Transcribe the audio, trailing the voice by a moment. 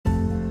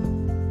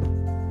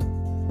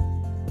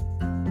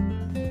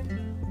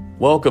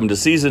Welcome to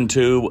Season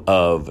 2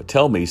 of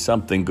Tell Me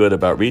Something Good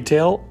About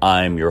Retail.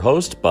 I'm your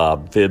host,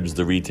 Bob Phibbs,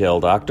 the Retail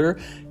Doctor.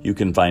 You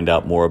can find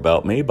out more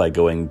about me by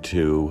going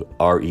to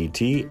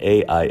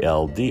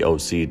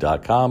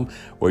retaildoc.com,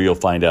 where you'll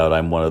find out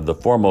I'm one of the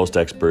foremost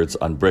experts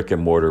on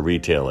brick-and-mortar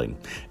retailing.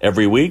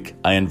 Every week,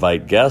 I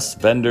invite guests,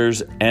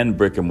 vendors, and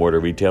brick-and-mortar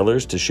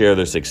retailers to share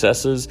their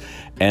successes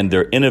and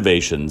their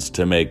innovations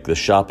to make the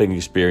shopping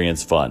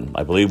experience fun.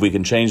 I believe we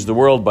can change the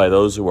world by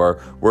those who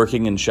are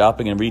working in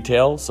shopping and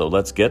retail, so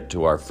let's get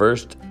to our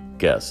first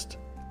guest.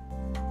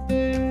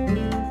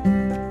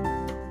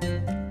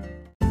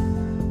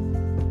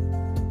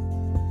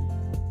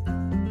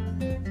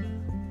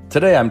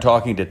 Today I'm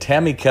talking to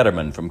Tammy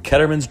Ketterman from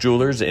Ketterman's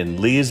Jewelers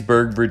in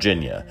Leesburg,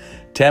 Virginia.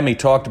 Tammy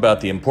talked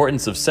about the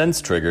importance of sense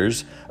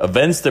triggers,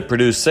 events that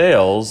produce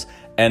sales,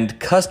 and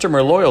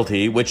customer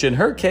loyalty, which in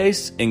her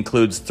case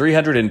includes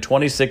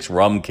 326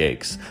 rum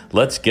cakes.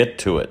 Let's get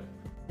to it.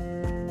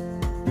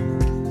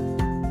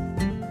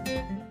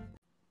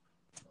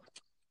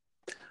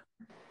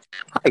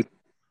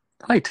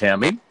 Hi,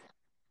 Tammy.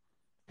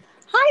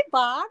 Hi,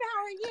 Bob. How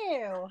are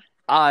you?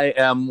 I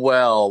am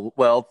well.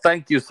 Well,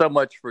 thank you so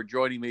much for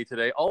joining me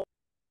today. Oh,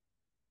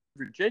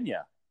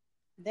 Virginia.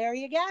 There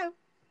you go.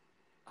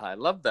 I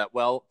love that.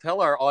 Well, tell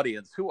our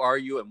audience, who are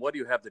you and what do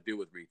you have to do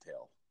with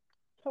retail?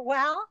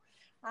 Well,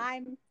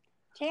 I'm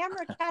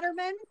Tamara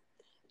Ketterman,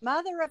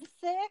 mother of 6,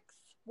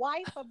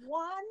 wife of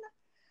 1,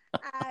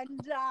 and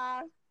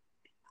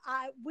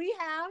we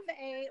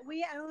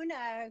own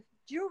a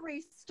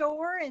jewelry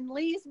store in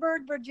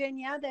Leesburg,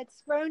 Virginia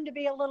that's grown to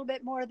be a little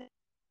bit more than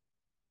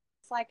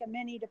like a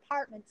mini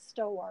department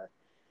store.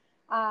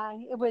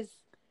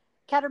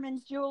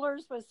 Ketterman's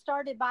Jewelers was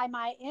started by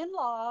my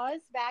in-laws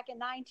back in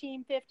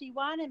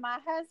 1951, and my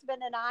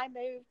husband and I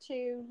moved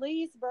to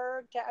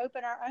Leesburg to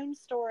open our own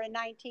store in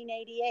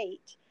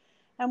 1988.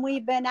 And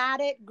we've been at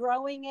it,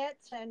 growing it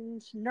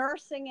and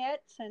nursing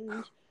it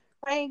and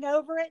praying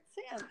over it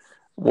since.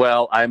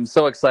 Well, I'm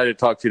so excited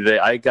to talk to you today.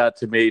 I got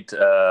to meet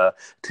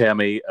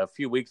Tammy a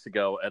few weeks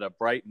ago at a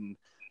Brighton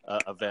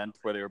event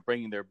where they were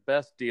bringing their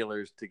best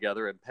dealers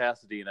together in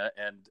Pasadena,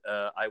 and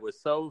I was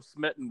so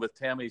smitten with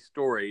Tammy's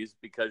stories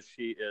because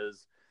she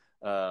is,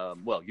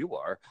 you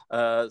are.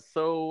 I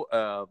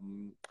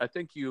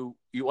think you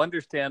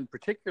understand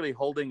particularly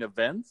holding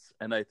events,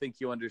 and I think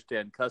you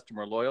understand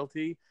customer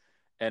loyalty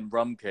and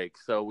rum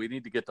cakes. So we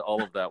need to get to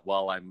all of that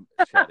while I'm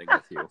chatting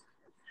with you.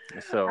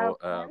 So,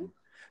 okay.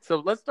 So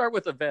let's start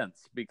with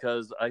events,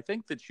 because I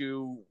think that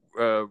you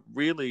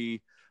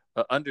really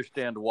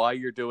understand why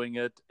you're doing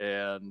it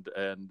and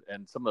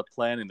some of the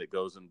planning that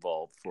goes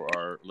involved for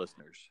our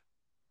listeners.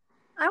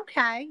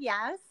 Okay,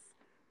 yes.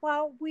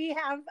 Well, we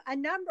have a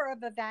number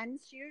of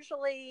events.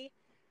 Usually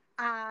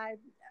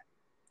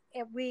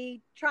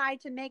we try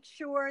to make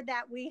sure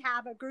that we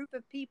have a group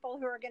of people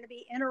who are going to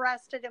be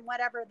interested in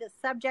whatever the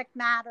subject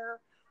matter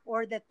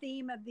or the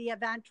theme of the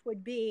event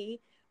would be.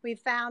 We've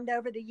found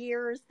over the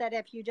years that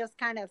if you just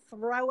kind of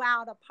throw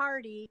out a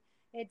party,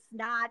 it's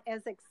not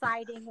as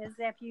exciting as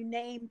if you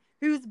name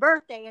whose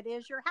birthday it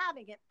is you're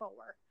having it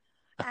for.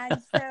 And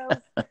so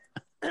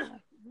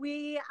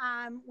we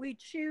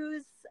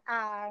choose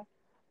a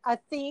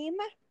theme,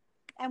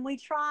 and we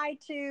try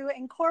to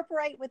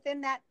incorporate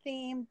within that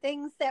theme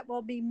things that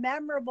will be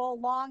memorable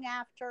long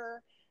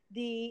after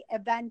the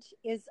event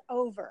is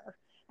over.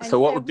 And so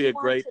what would be a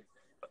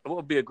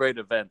great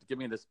event? Give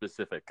me the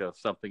specific of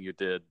something you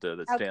did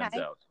that stands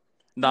out.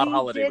 Not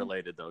holiday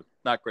related, though.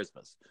 Not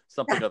Christmas.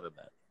 Something other than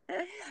that.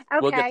 Okay.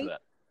 We'll get to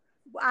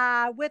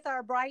that. With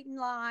our Brighton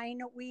line,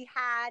 we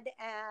had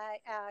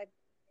a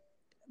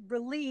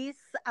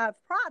release of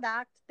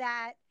product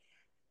that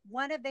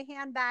one of the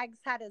handbags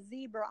had a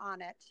zebra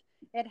on it.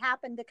 It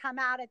happened to come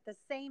out at the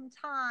same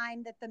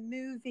time that the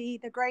movie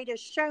The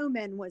Greatest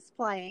Showman was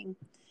playing.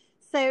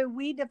 So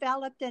we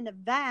developed an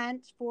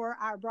event for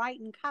our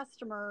Brighton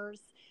customers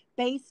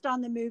based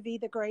on the movie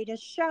The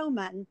Greatest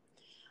Showman.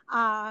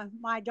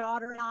 My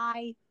daughter and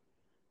I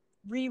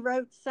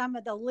rewrote some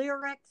of the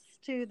lyrics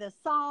to the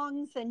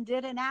songs and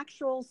did an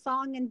actual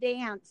song and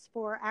dance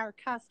for our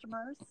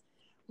customers.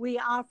 We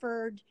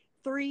offered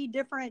 3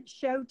 different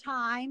show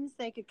times.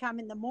 They could come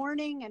in the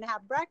morning and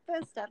have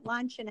breakfast, at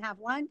lunch and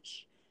have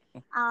lunch,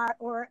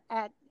 or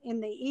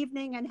in the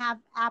evening and have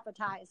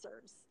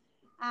appetizers.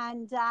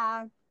 And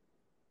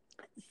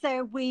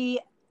so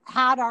we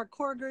had our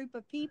core group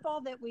of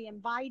people that we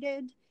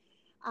invited.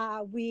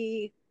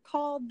 We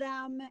called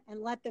them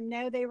and let them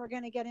know they were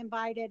going to get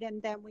invited,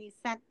 and then we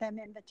sent them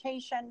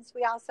invitations.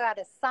 We also had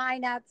a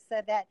sign up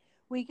so that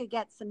we could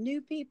get some new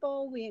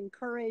people. We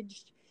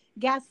encouraged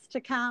guests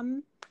to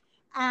come,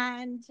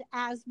 and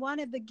as one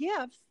of the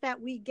gifts that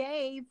we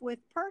gave with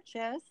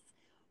purchase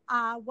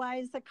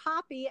was a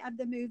copy of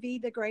the movie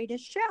The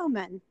Greatest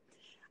Showman.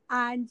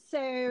 And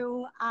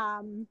so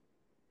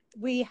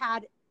we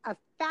had a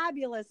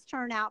fabulous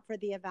turnout for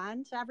the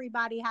event.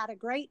 Everybody had a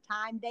great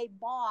time. They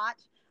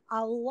bought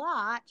a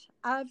lot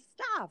of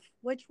stuff,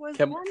 which was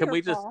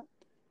wonderful.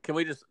 can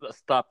we just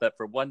stop that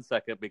for 1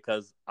 second?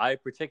 Because I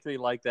particularly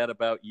like that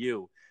about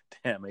you,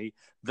 Tammy.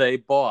 They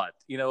bought,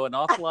 an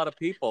awful lot of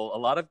people, a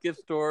lot of gift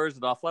stores,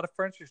 an awful lot of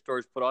furniture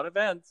stores put on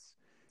events.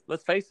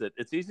 Let's face it,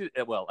 it's easy.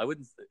 Well, I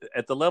wouldn't,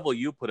 at the level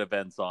you put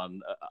events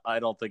on, I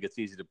don't think it's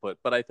easy to put,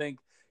 but I think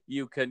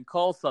you can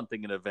call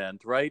something an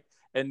event, right?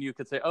 And you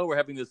could say, oh, we're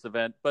having this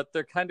event, but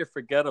they're kind of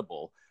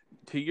forgettable.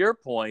 To your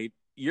point,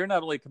 you're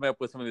not only coming up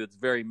with something that's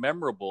very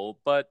memorable,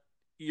 but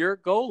your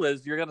goal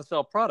is you're going to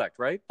sell product,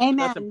 right? Amen.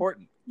 That's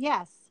important.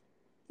 Yes.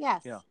 Yeah.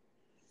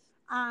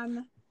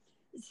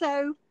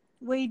 So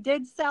we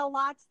did sell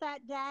lots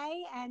that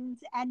day, and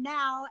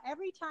now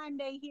every time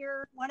they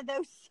hear one of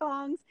those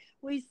songs,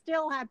 we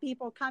still have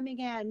people coming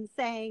in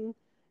saying,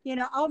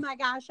 oh my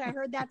gosh, I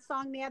heard that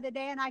song the other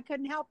day and I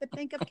couldn't help but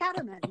think of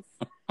Ketterman's.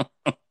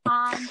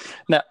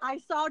 Now, I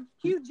saw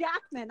Hugh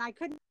Jackman. I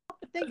couldn't help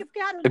but think of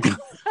Ketterman's.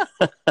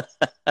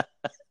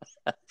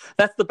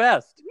 That's the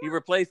best. Yeah. You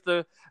replaced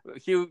the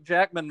Hugh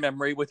Jackman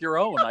memory with your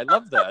own. I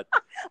love that.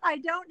 I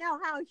don't know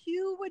how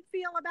Hugh would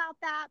feel about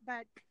that,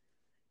 but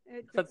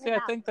I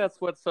think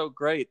that's what's so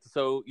great.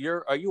 So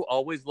are you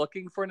always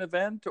looking for an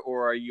event,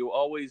 or are you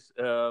always,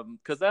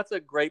 because that's a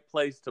great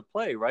place to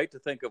play, right? To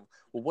think of,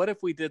 well, what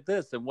if we did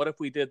this and what if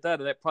we did that?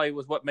 And that probably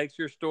was what makes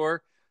your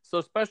store so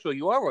special.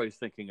 You are always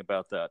thinking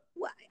about that.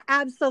 Well,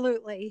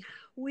 absolutely.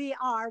 We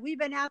are. We've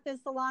been at this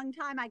a long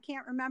time. I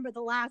can't remember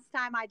the last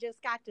time I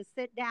just got to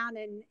sit down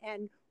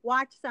and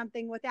watch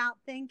something without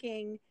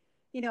thinking,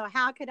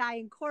 how could I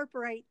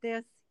incorporate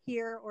this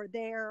here or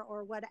there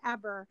or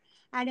whatever.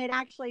 And it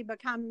actually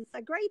becomes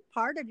a great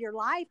part of your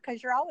life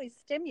because you're always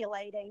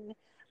stimulating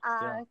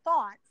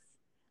thoughts.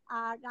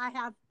 I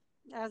have,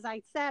 as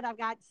I said, I've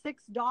got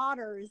 6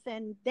 daughters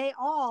and they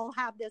all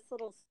have this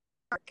little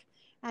spark,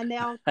 and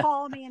they'll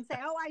call me and say,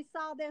 oh, I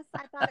saw this.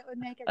 I thought it would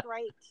make a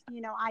great,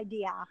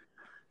 idea.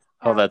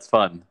 Oh, that's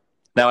fun.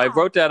 Now, I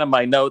wrote down in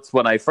my notes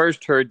when I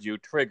first heard you,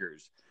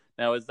 triggers.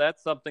 Now, is that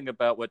something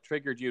about what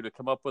triggered you to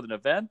come up with an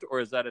event,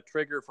 or is that a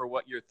trigger for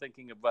what you're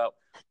thinking about,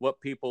 what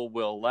people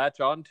will latch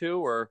onto,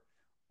 or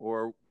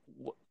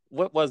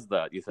what was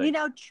that, you think?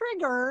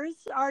 Triggers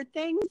are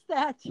things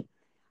that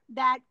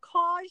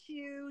cause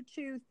you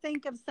to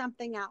think of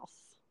something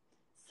else.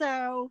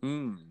 So,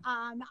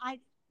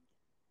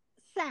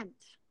 scent,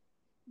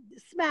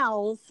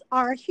 smells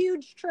are a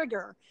huge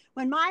trigger.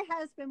 When my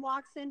husband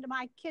walks into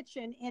my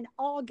kitchen in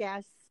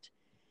August,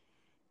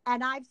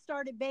 and I've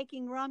started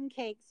baking rum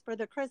cakes for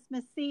the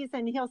Christmas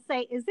season, he'll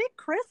say, is it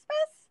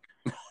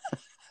Christmas?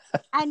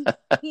 And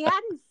he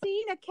hadn't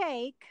seen a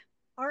cake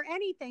or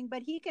anything,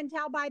 but he can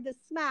tell by the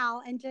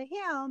smell. And to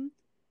him,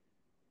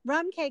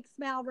 rum cake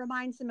smell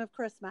reminds him of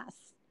Christmas.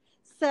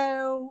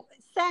 So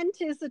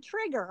scent is a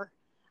trigger.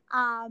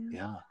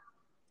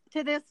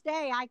 To this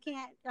day, I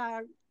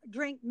can't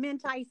drink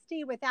mint iced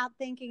tea without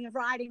thinking of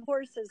riding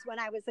horses when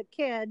I was a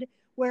kid,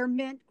 where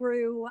mint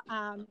grew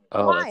wild.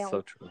 That's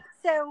so true.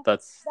 So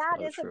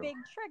that is a big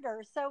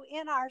trigger. So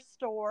in our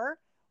store,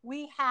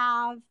 we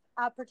have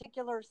a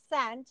particular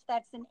scent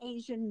that's an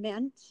Asian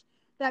mint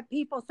that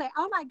people say,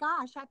 oh my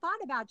gosh, I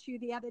thought about you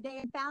the other day,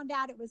 and found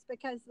out it was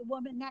because the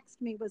woman next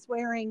to me was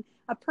wearing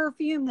a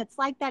perfume that's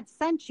like that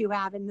scent you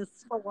have in the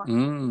store.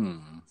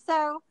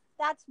 So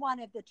that's one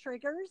of the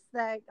triggers.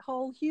 The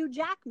whole Hugh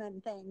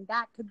Jackman thing,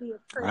 that could be a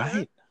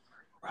trigger.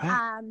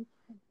 Right.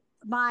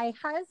 My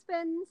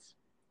husband's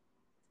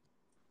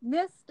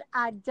missed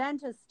a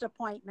dentist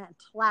appointment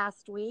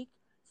last week.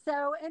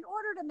 So in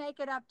order to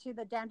make it up to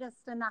the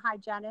dentist and the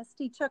hygienist,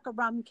 he took a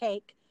rum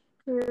cake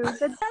to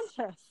the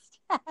dentist.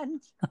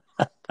 And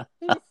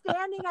he's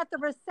standing at the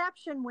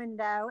reception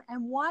window,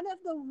 and one of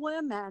the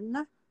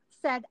women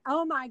said,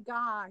 oh my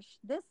gosh,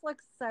 this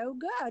looks so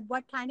good.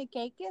 What kind of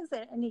cake is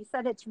it? And he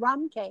said, it's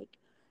rum cake.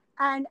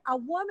 And a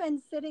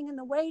woman sitting in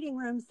the waiting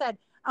room said,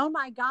 oh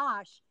my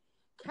gosh,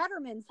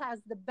 Ketterman's has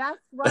the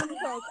best rum cake.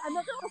 And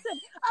the girl said,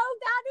 oh,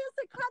 that is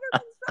a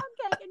Ketterman's rum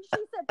cake. And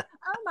she said,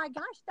 oh my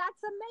gosh,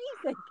 that's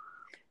amazing.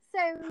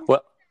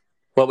 So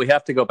well, we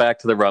have to go back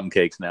to the rum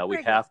cakes now.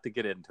 We have to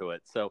get into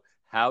it. So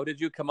how did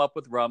you come up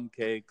with rum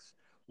cakes?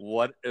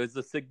 What is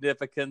the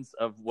significance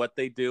of what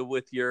they do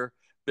with your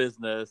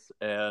business?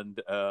 And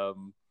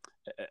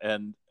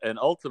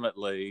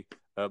ultimately,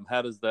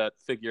 how does that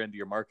figure into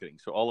your marketing?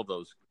 So all of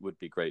those would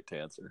be great to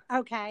answer.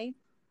 Okay.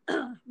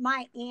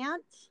 My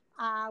aunt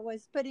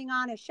was putting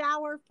on a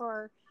shower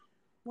for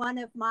one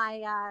of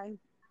my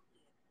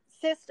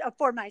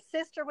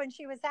sister when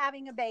she was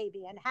having a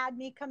baby, and had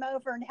me come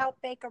over and help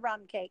bake a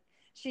rum cake.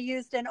 She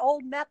used an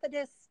old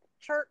Methodist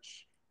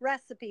church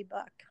recipe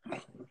book.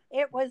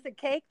 It was a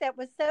cake that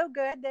was so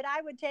good that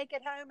I would take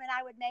it home and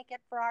I would make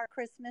it for our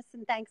Christmas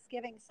and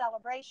Thanksgiving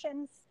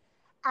celebrations.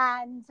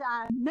 And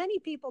many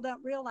people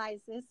don't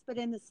realize this, but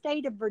in the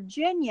state of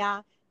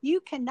Virginia,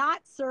 you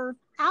cannot serve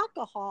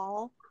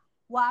alcohol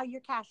while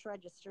your cash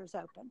register is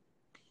open.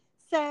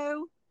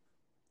 So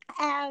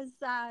as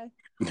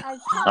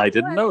I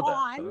didn't know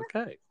that.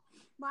 Okay.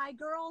 My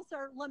girls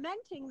are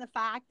lamenting the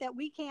fact that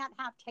we can't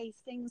have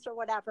tastings or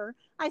whatever.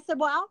 I said,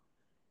 well,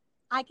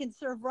 I can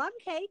serve rum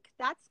cake.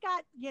 That's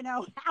got,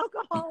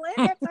 alcohol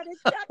in it, but it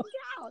doesn't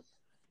count.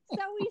 So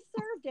we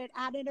served it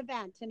at an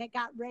event and it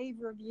got rave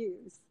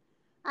reviews.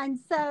 And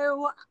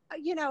so,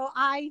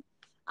 I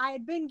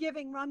had been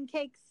giving rum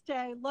cakes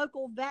to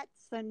local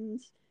vets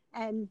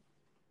and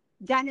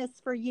dentists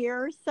for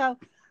years. So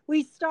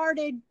we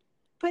started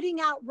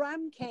putting out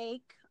rum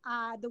cake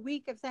the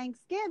week of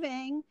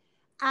Thanksgiving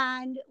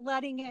and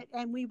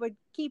and we would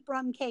keep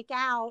rum cake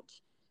out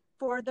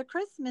for the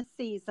Christmas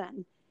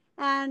season.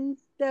 And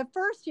the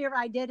first year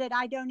I did it,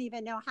 I don't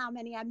even know how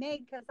many I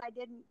made because I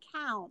didn't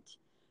count.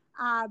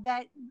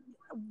 But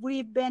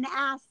we've been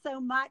asked so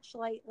much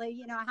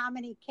lately, how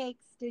many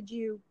cakes did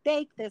you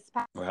bake this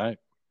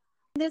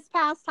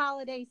past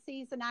holiday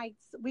season?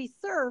 We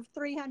served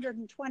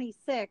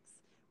 326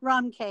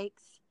 rum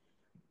cakes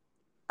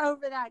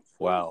over that season.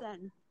 Wow.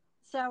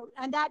 So,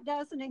 and that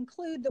doesn't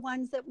include the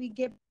ones that we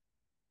give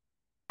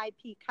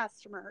IP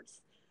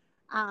customers.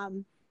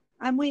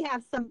 And we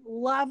have some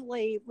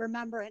lovely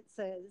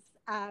remembrances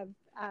of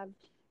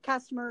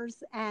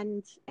customers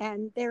and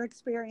their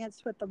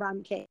experience with the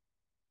rum cake.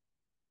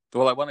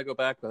 Well, I want to go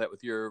back with that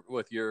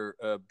with your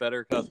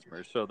better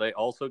customers. So they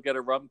also get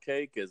a rum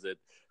cake. Is it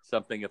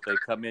something if they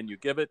come in, you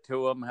give it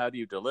to them? How do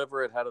you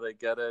deliver it? How do they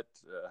get it?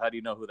 How do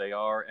you know who they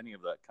are? Any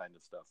of that kind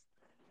of stuff.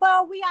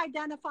 Well, we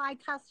identify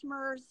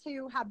customers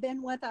who have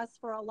been with us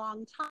for a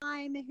long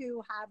time,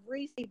 who have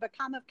recently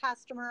become a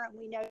customer, and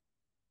we know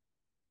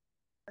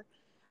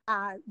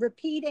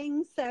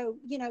repeating. So,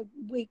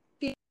 we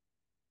feel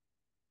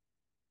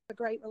a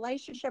great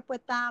relationship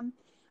with them,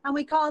 and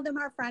we call them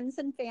our friends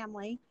and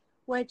family,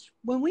 which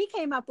when we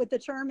came up with the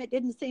term, it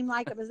didn't seem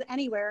like it was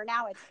anywhere.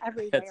 Now it's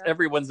everywhere. It's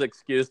everyone's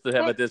excuse to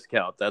have a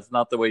discount. That's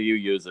not the way you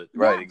use it.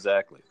 Right, yeah.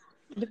 Exactly.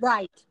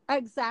 Right,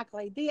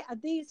 exactly.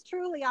 These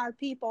truly are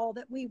people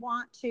that we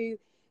want to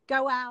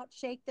go out,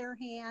 shake their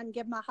hand,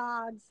 give them a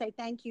hug, say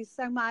thank you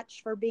so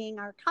much for being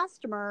our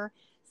customer.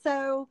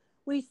 So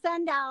we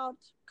send out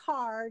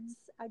cards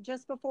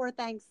just before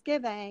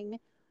Thanksgiving,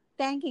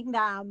 thanking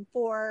them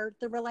for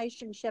the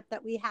relationship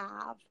that we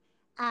have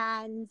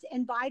and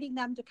inviting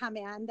them to come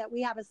in, that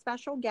we have a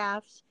special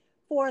gift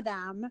for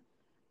them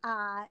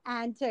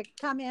and to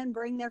come in,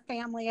 bring their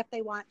family if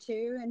they want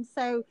to. And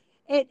so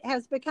it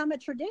has become a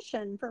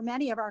tradition for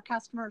many of our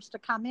customers to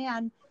come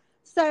in.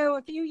 So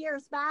a few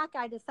years back,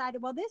 I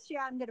decided, well, this year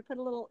I'm going to put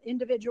a little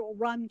individual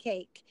rum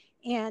cake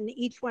in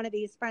each one of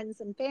these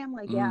friends and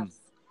family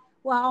gifts.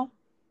 Well,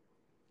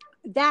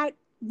 that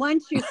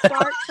once you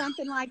start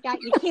something like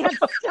that, you can't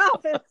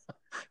stop it.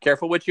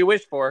 Careful what you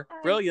wish for.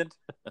 Brilliant.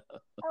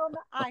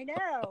 I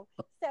know.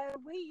 So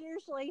we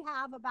usually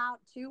have about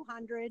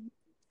 200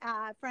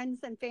 friends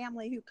and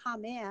family who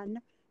come in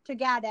to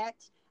get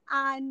it.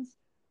 And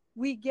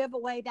we give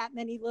away that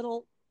many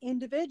little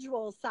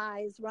individual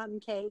size rum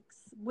cakes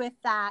with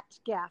that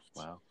gift.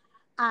 Wow.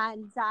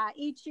 And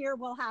each year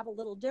we'll have a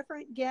little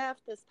different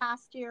gift. This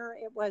past year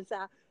it was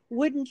a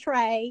wooden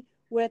tray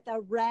with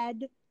a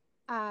red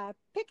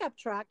pickup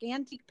truck,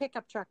 antique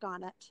pickup truck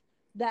on it.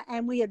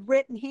 And we had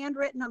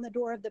handwritten on the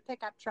door of the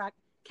pickup truck,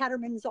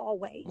 Ketterman's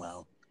Always.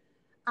 Wow.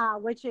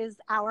 Which is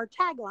our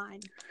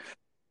tagline.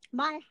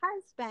 My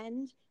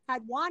husband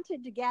had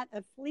wanted to get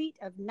a fleet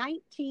of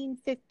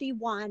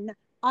 1951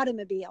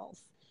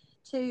 automobiles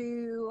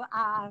to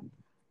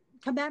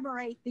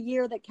commemorate the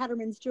year that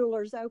Ketterman's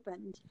Jewelers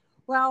opened.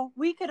 Well,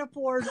 we could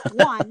afford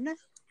one,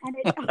 and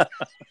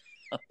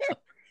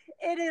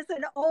it is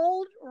an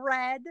old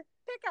red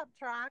pickup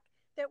truck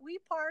that we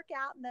park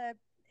out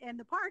in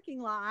the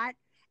parking lot,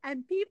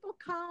 and people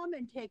come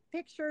and take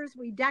pictures.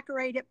 We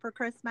decorate it for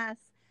Christmas,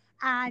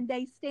 and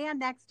they stand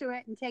next to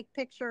it and take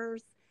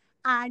pictures.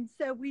 And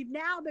so we've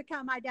now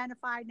become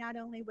identified not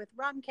only with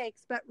rum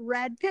cakes, but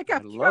red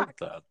pickup trucks.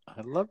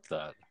 I love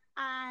that.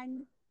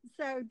 And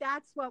so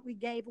that's what we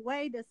gave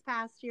away this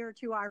past year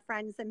to our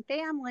friends and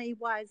family,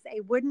 was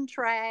a wooden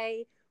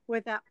tray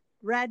with a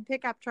red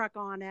pickup truck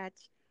on it.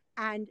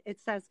 And it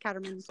says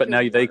Ketterman's. But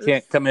now they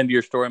can't come into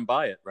your store and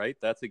buy it, right?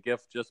 That's a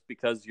gift just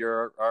because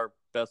you're our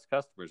best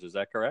customers. Is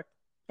that correct?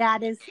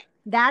 That is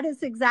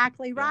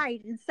exactly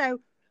right. And so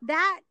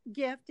that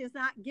gift is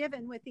not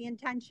given with the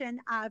intention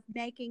of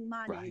making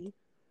money,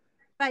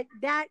 but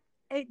that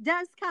it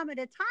does come at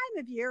a time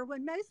of year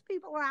when most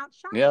people are out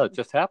shopping. Yeah, it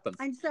just happens.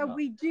 And so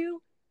we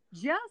do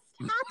just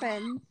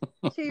happen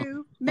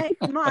to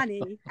make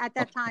money at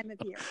that time of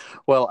year.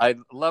 Well, I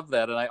love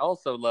that. And I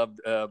also loved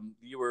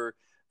you were,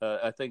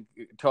 I think,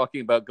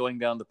 talking about going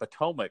down the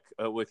Potomac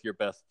with your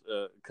best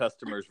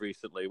customers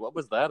recently. What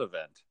was that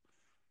event?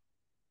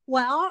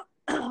 Well,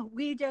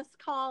 we just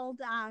called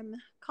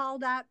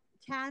up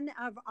 10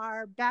 of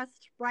our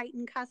best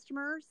Brighton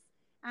customers,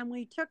 and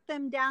we took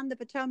them down the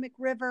Potomac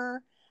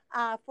River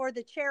for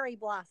the cherry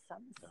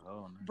blossoms.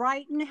 Oh, nice.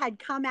 Brighton had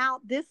come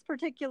out this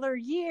particular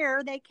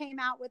year. They came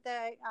out with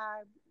a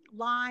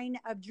line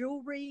of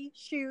jewelry,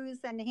 shoes,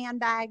 and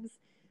handbags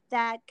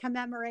that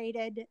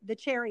commemorated the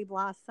cherry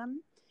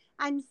blossom.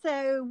 And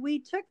so we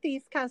took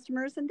these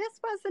customers, and this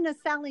wasn't a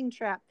selling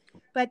trip,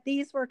 but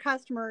these were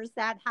customers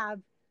that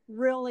have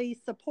really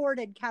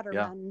supported Yeah.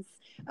 Ketterman's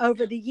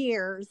over the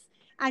years.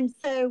 And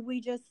so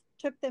we just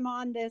took them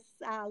on this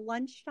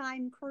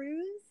lunchtime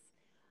cruise,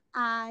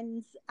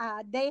 and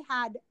they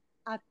had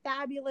a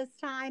fabulous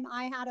time.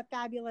 I had a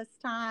fabulous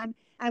time,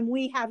 and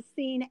we have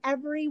seen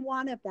every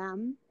one of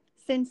them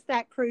since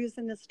that cruise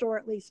in the store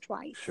at least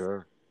twice.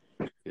 Sure.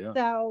 Yeah.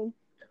 So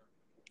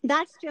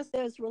that's just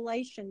those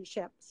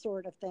relationship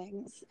sort of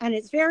things. And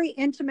it's very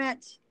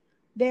intimate,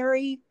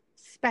 very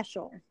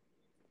special.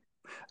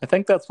 I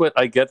think that's what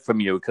I get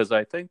from you, because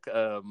I think,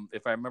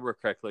 if I remember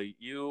correctly,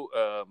 you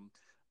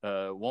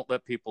won't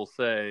let people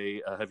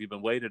say, have you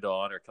been waited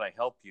on, or can I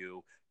help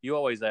you? You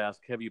always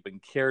ask, have you been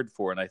cared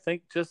for? And I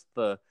think just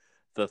the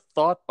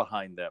thought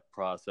behind that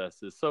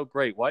process is so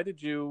great. Why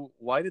did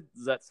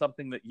is that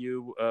something that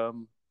you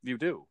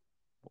do?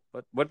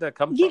 What did that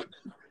come from?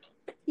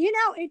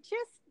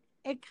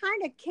 It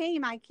kind of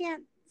came, I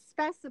can't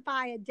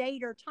specify a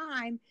date or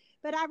time,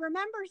 but I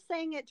remember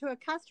saying it to a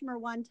customer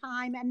one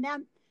time and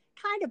them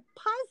kind of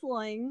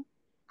puzzling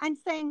and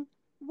saying,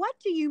 what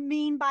do you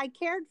mean by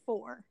cared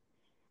for?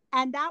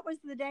 And that was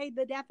the day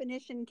the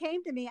definition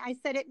came to me. I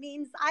said, it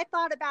means I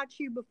thought about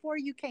you before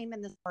you came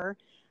in the store.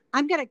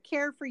 I'm going to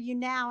care for you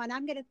now, and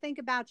I'm going to think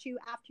about you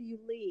after you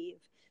leave.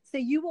 So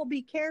you will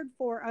be cared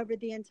for over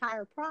the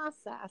entire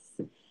process.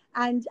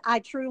 And I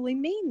truly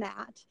mean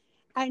that.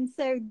 And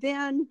so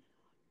then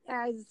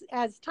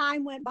as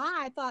time went by,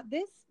 I thought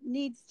this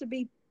needs to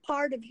be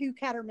part of who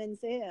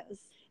Ketterman's is,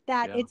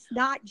 that it's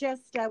not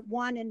just a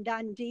one and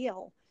done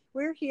deal.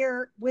 We're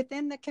here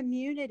within the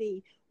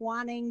community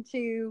wanting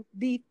to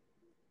be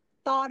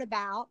thought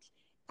about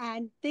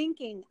and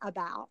thinking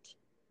about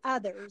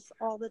others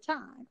all the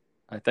time.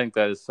 I think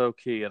that is so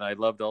key. And I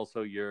loved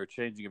also your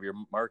changing of your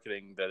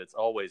marketing, that it's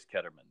always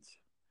Ketterman's.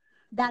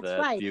 That's that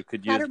right. You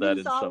could Ketterman's use that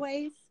in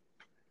always.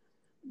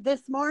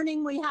 This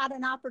morning we had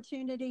an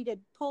opportunity to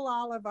pull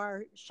all of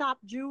our shop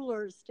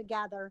jewelers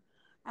together.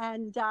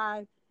 And,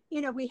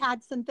 we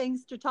had some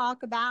things to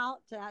talk about,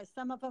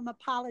 some of them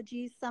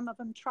apologies, some of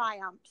them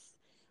triumphs.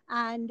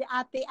 And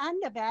at the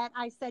end of it,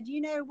 I said,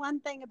 one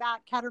thing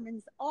about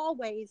Ketterman's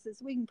always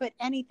is we can put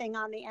anything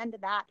on the end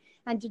of that.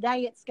 And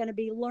today it's going to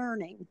be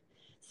learning.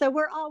 So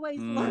we're always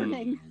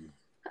learning.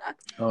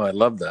 Oh, I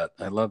love that.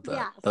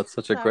 Yes. That's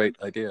such a great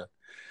idea.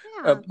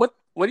 Yeah.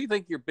 What do you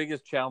think your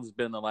biggest challenge has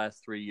been in the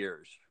last 3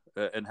 years,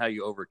 and how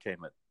you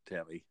overcame it,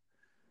 Tammy?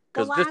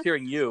 Because just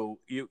hearing you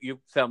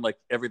sound like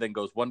everything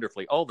goes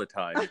wonderfully all the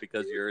time,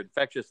 because your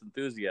infectious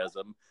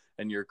enthusiasm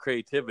and your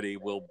creativity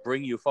will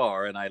bring you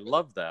far, and I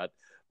love that.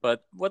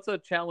 But what's a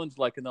challenge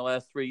like in the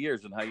last 3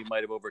 years, and how you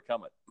might have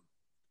overcome it?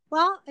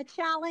 Well, a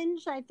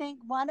challenge, I think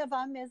one of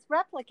them is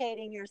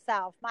replicating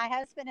yourself. My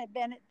husband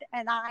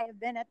and I have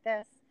been at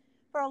this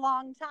for a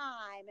long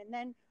time. And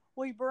then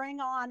we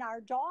bring on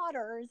our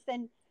daughters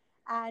and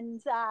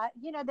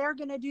they're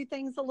going to do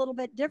things a little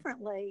bit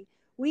differently.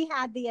 We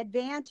had the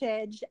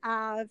advantage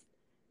of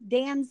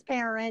Dan's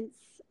parents,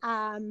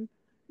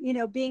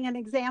 being an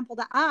example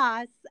to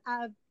us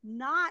of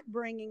not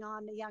bringing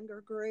on the younger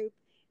group,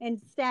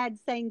 instead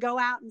saying, go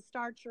out and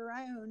start your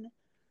own.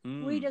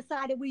 We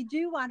decided we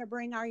do want to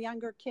bring our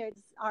younger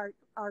kids, our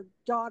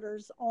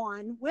daughters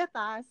on with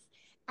us.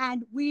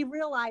 And we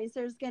realize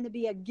there's going to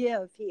be a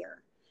give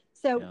here.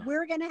 So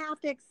we're going to have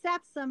to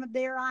accept some of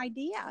their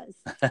ideas.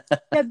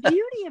 The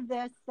beauty of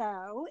this,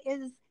 though,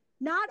 is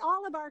not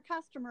all of our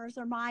customers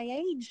are my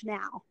age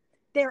now.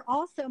 They're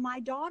also my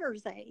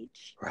daughter's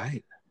age.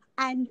 Right.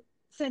 And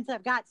since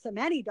I've got so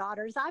many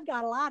daughters, I've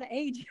got a lot of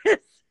ages.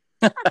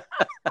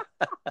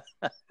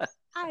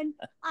 And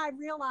I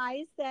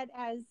realize that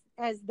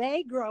as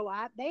they grow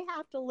up, they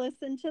have to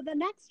listen to the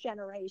next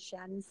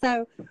generation.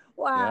 So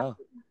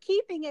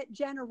keeping it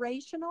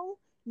generational,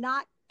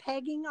 not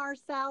pegging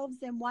ourselves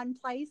in one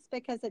place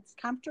because it's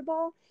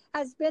comfortable,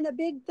 has been a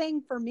big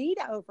thing for me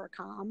to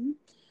overcome.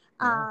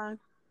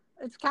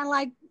 It's kind of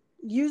like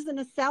using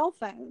a cell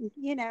phone.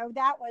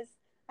 That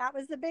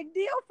was a big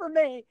deal for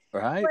me.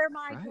 Right. Where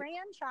my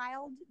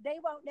grandchild, they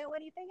won't know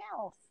anything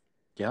else.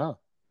 Yeah.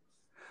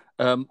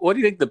 What do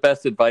you think the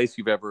best advice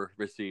you've ever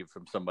received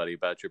from somebody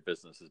about your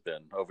business has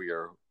been over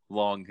your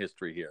long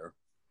history here?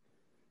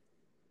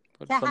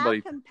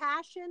 Have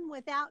compassion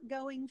without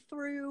going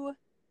through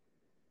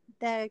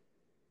the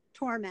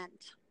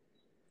torment.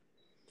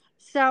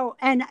 So,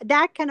 and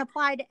that can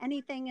apply to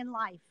anything in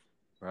life.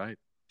 Right.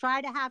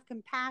 Try to have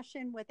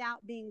compassion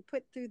without being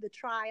put through the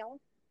trial.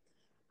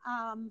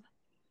 And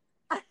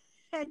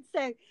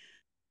so,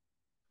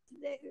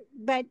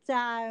 but,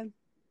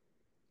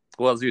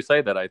 well, as you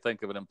say that, I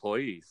think of an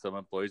employee. Some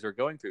employees are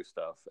going through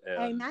stuff.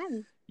 And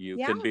amen. You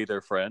can be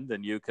their friend,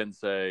 and you can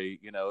say,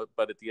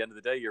 but at the end of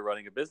the day, you're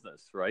running a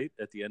business, right?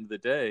 At the end of the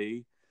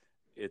day,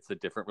 it's a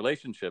different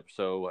relationship.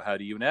 So how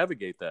do you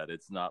navigate that?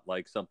 It's not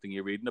like something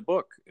you read in a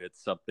book.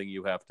 It's something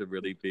you have to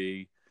really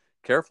be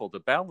careful to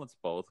balance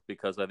both,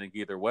 because I think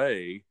either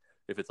way,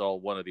 if it's all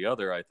one or the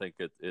other, I think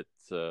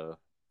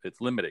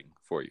it's limiting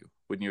for you.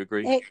 Wouldn't you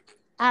agree?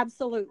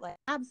 Absolutely.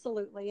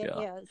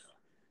 It is.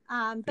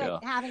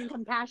 But having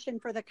compassion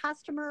for the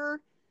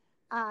customer,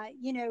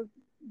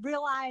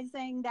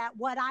 realizing that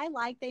what I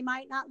like, they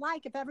might not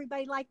like. If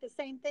everybody liked the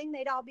same thing,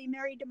 they'd all be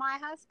married to my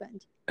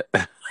husband.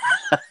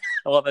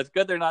 Well, that's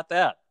good. They're not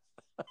that.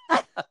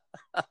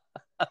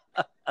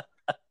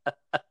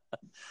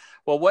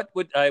 Well,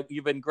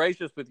 you've been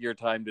gracious with your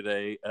time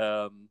today.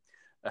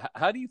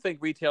 How do you think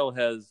retail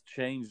has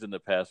changed in the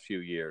past few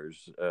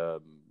years?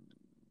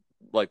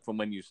 Like from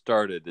when you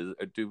started,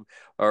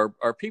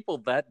 are people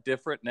that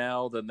different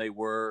now than they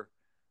were?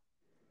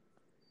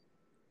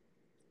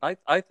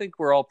 I think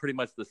we're all pretty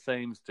much the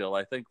same still.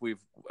 I think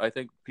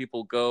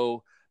people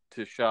go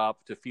to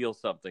shop to feel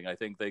something. I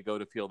think they go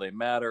to feel they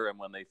matter, and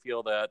when they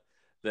feel that,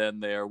 then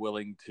they are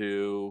willing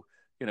to,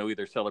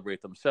 either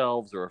celebrate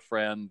themselves or a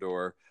friend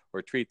or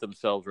treat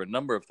themselves or a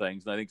number of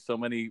things. And I think so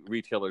many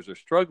retailers are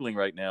struggling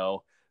right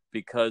now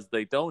because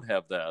they don't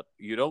have that.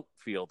 You don't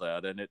feel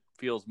that, and it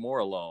feels more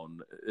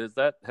alone.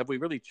 Have we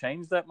really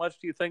changed that much,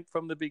 do you think,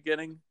 from the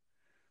beginning?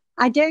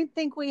 I don't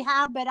think we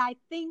have, but I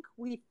think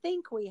we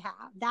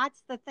have.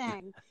 That's the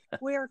thing.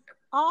 We're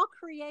all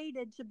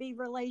created to be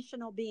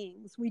relational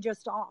beings. We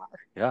just are.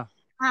 Yeah.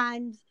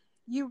 And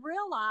you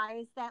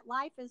realize that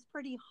life is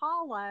pretty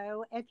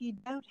hollow if you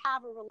don't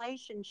have a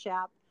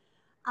relationship.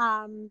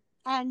 And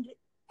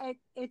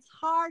it's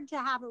hard to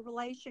have a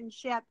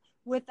relationship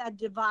with a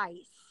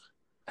device.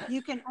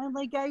 You can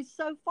only go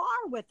so far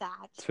with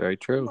that. It's very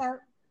true. So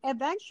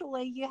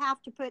eventually you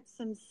have to put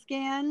some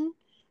skin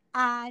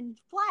and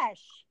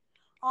flesh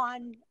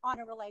on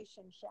a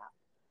relationship.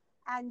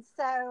 And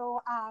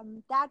so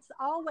that's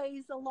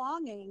always a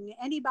longing.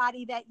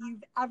 Anybody that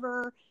you've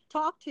ever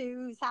talked to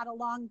who's had a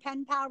long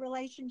pen pal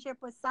relationship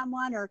with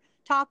someone or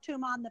talked to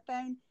them on the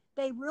phone,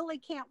 they really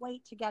can't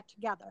wait to get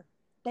together.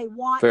 They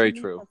want to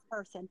meet this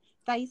person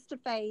face to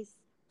face,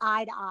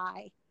 eye to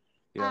eye.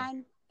 Yeah.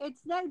 And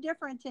it's no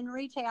different in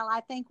retail.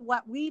 I think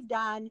what we've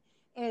done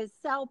is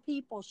sell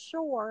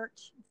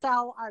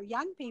our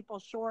young people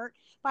short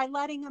by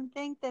letting them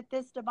think that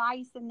this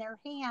device in their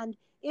hand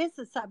is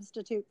a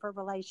substitute for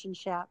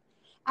relationship.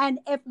 And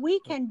if we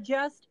can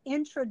just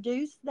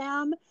introduce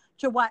them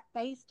to what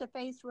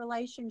face-to-face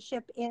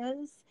relationship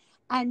is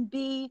and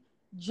be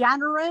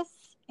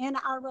generous in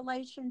our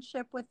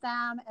relationship with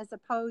them as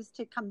opposed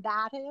to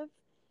combative,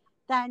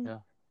 then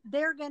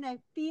they're going to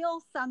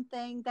feel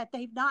something that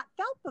they've not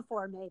felt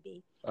before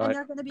maybe. And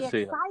they're going to be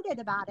excited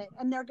about it,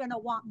 and they're going to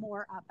want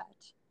more of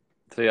it.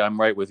 See, I'm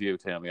right with you,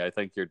 Tammy. I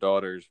think your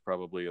daughters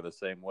probably are the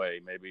same way.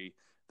 Maybe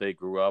they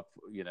grew up,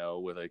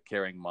 with a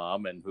caring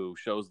mom and who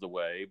shows the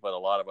way, but a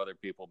lot of other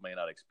people may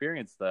not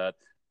experience that.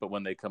 But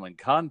when they come in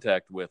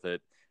contact with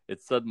it,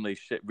 it suddenly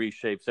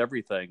reshapes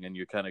everything, and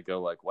you kind of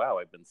go like, "Wow,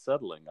 I've been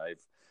settling.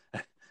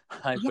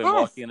 I've been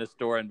walking in a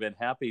store and been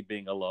happy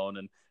being alone,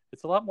 and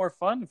it's a lot more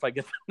fun if I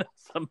get to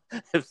know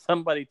if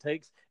somebody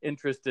takes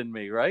interest in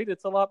me, right?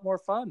 It's a lot more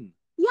fun."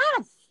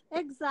 Yes,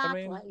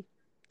 exactly. I mean,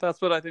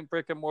 that's what I think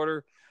brick and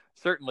mortar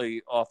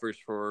certainly offers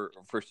for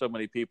so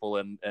many people,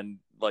 and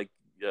like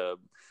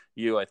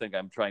you, I think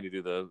I'm trying to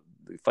do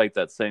fight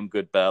that same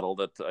good battle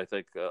that I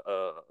think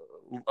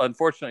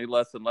unfortunately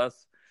less and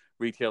less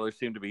retailers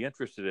seem to be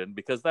interested in,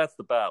 because that's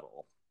the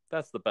battle.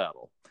 That's the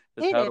battle.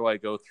 How do I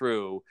go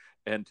through,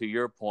 and to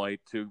your point,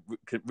 to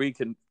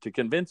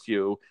convince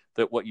you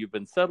that what you've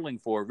been settling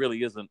for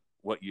really isn't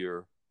what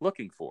you're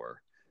looking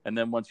for. And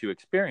then once you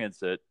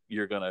experience it,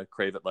 you're going to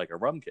crave it like a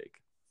rum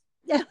cake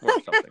or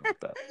something like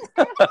that.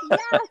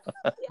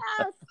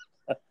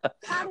 Yes.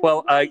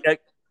 Well,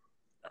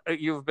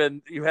 you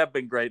have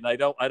been great, and I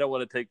don't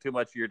want to take too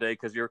much of your day,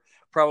 because you're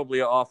probably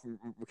off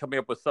coming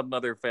up with some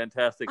other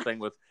fantastic thing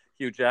with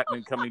Hugh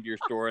Jackman coming to your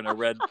store in a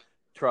red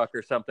truck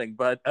or something.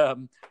 But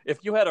if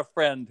you had a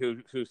friend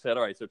who said,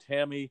 "All right, so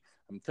Tammy,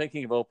 I'm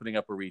thinking of opening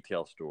up a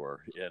retail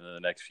store in the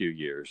next few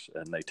years,"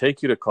 and they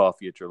take you to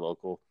coffee at your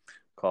local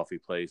coffee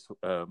place,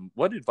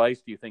 what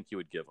advice do you think you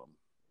would give them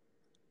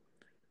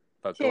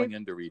about going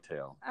into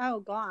retail? Oh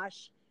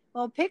gosh.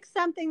 Well, pick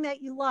something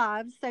that you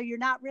love, so you're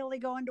not really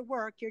going to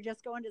work. You're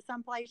just going to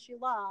someplace you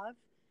love.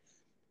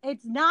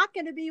 It's not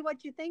going to be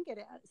what you think it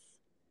is.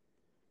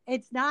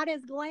 It's not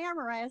as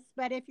glamorous,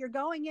 but if you're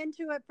going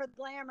into it for the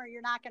glamour,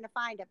 you're not going to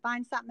find it.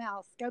 Find something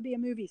else. Go be a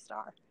movie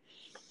star.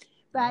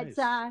 But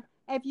nice.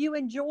 If you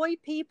enjoy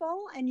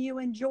people and you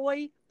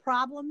enjoy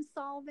problem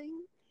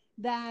solving,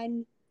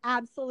 then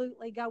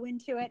absolutely go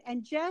into it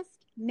and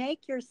just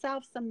make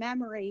yourself some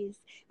memories,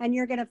 and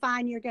you're going to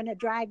find you're going to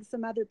drag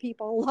some other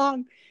people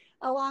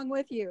along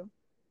with you.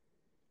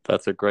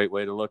 That's a great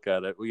way to look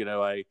at it.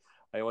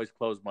 I always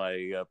close my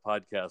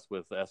podcast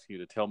with asking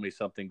you to tell me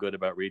something good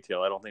about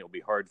retail. I don't think it'll be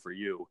hard for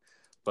you,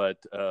 but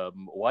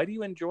why do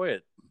you enjoy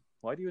it?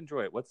 Why do you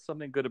enjoy it? What's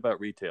something good about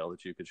retail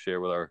that you could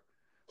share with our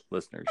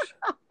listeners?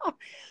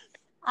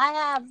 I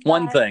have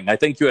one thing. I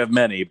think you have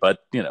many, but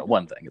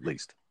one thing at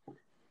least.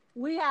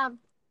 We have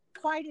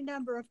quite a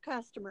number of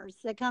customers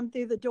that come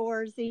through the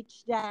doors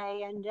each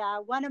day. And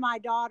one of my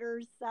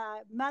daughter's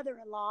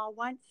mother-in-law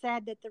once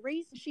said that the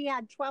reason she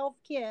had 12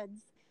 kids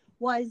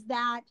was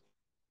that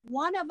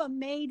one of them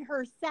made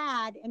her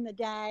sad in the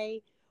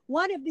day.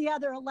 One of the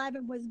other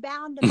 11 was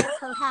bound to make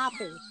her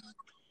happy.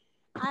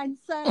 And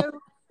so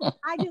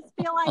I just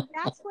feel like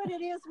that's what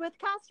it is with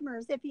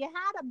customers. If you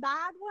had a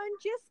bad one,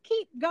 just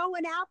keep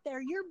going out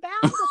there. You're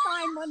bound to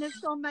find one that's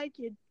going to make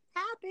you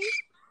happy.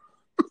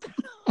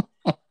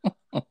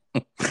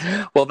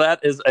 Well,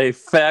 that is a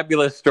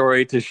fabulous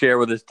story to share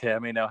with us,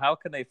 Tammy. Now, how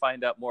can they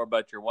find out more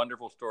about your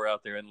wonderful store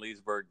out there in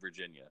Leesburg,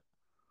 Virginia?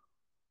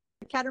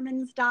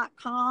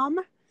 Kettermans.com.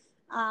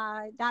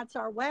 That's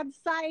our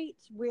website.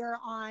 We're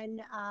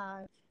on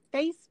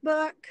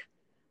Facebook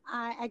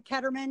at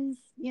Kettermans,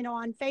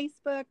 on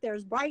Facebook.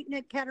 There's Brighton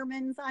at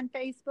Kettermans on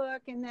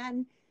Facebook. And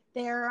then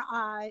there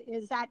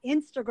is that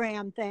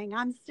Instagram thing.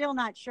 I'm still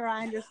not sure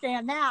I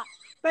understand that,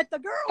 but the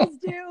girls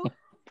do.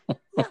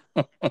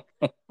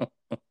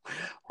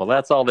 Well,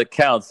 that's all that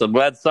counts. I'm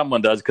glad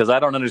someone does, because I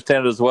don't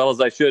understand it as well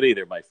as I should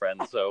either, my friend.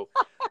 So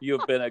you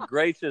have been a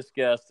gracious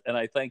guest, and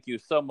I thank you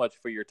so much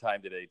for your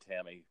time today,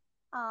 Tammy.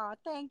 Oh,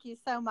 thank you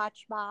so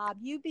much, Bob.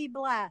 You be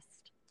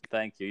blessed.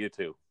 Thank you. You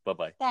too.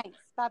 Bye-bye. Thanks.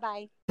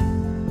 Bye-bye.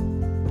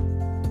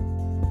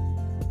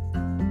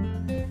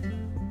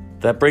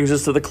 That brings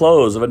us to the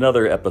close of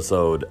another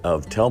episode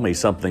of Tell Me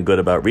Something Good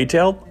About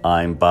Retail.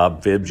 I'm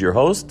Bob Phibbs, your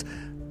host,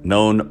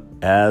 known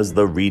as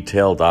the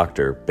Retail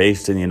Doctor,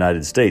 based in the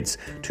United States.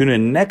 Tune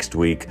in next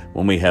week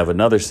when we have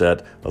another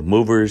set of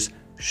movers,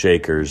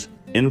 shakers,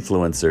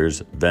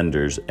 influencers,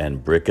 vendors,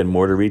 and brick and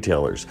mortar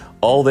retailers,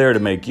 all there to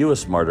make you a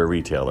smarter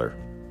retailer.